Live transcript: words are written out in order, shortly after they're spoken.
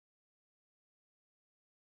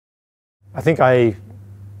I think I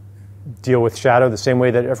deal with shadow the same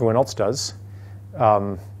way that everyone else does,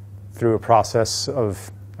 through a process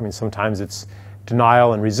of, sometimes it's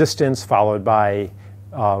denial and resistance followed by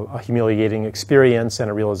a humiliating experience and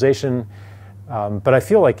a realization. But I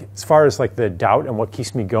feel like as far as like the doubt and what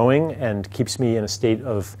keeps me going and keeps me in a state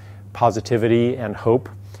of positivity and hope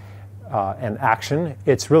and action,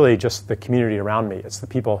 it's really just the community around me. It's the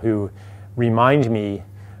people who remind me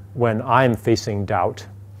when I'm facing doubt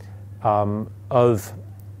of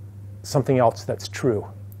something else that's true.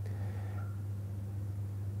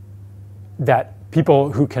 That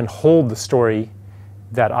people who can hold the story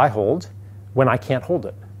that I hold when I can't hold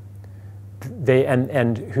it.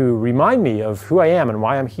 And who remind me of who I am and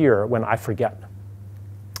why I'm here when I forget.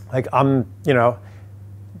 Like I'm,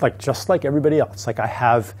 like just like everybody else. Like I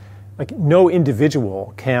have, like no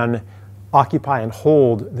individual can occupy and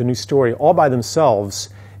hold the new story all by themselves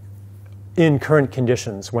in current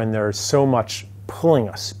conditions when there's so much pulling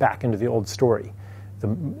us back into the old story,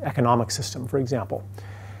 the economic system, for example.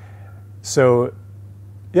 So,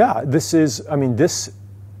 yeah, this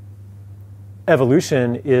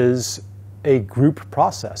evolution is a group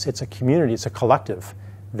process. It's a community, it's a collective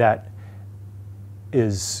that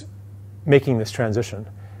is making this transition.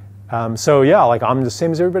 So yeah, like I'm the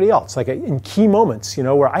same as everybody else. Like in key moments,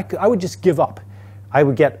 where I would just give up. I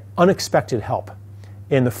would get unexpected help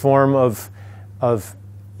in the form of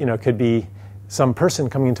could be some person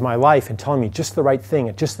coming into my life and telling me just the right thing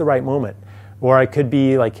at just the right moment. Or I could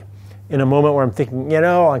be like in a moment where I'm thinking,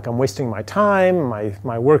 like I'm wasting my time,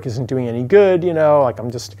 my work isn't doing any good, like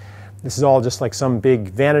this is all just like some big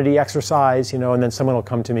vanity exercise, and then someone will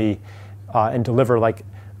come to me and deliver like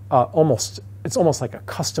it's almost like a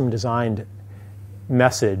custom designed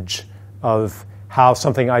message of how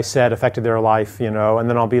something I said affected their life, and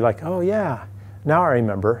then I'll be like, oh yeah, now I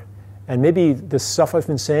remember. And maybe this stuff I've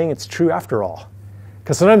been saying, it's true after all.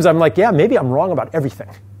 Because sometimes I'm like, yeah, maybe I'm wrong about everything.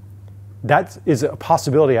 That is a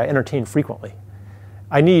possibility I entertain frequently.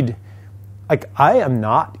 I am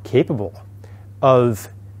not capable of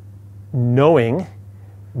knowing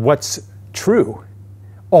what's true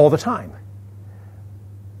all the time.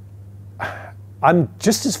 I'm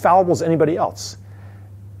just as fallible as anybody else.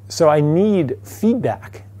 So I need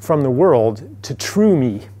feedback from the world to true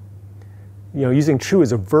me. Using true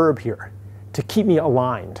as a verb here, to keep me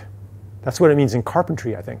aligned. That's what it means in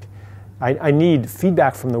carpentry, I think. I need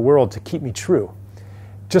feedback from the world to keep me true,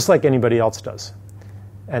 just like anybody else does.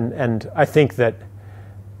 And I think that,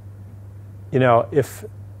 if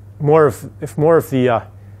more of the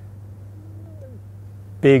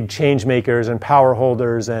big change makers and power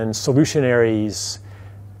holders and solutionaries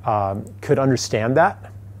could understand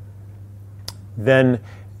that, then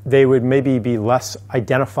they would maybe be less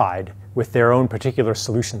identified with their own particular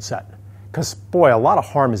solution set. Because, boy, a lot of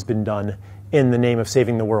harm has been done in the name of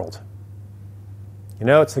saving the world.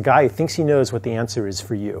 It's the guy who thinks he knows what the answer is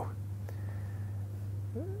for you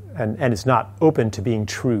and is not open to being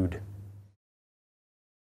trued.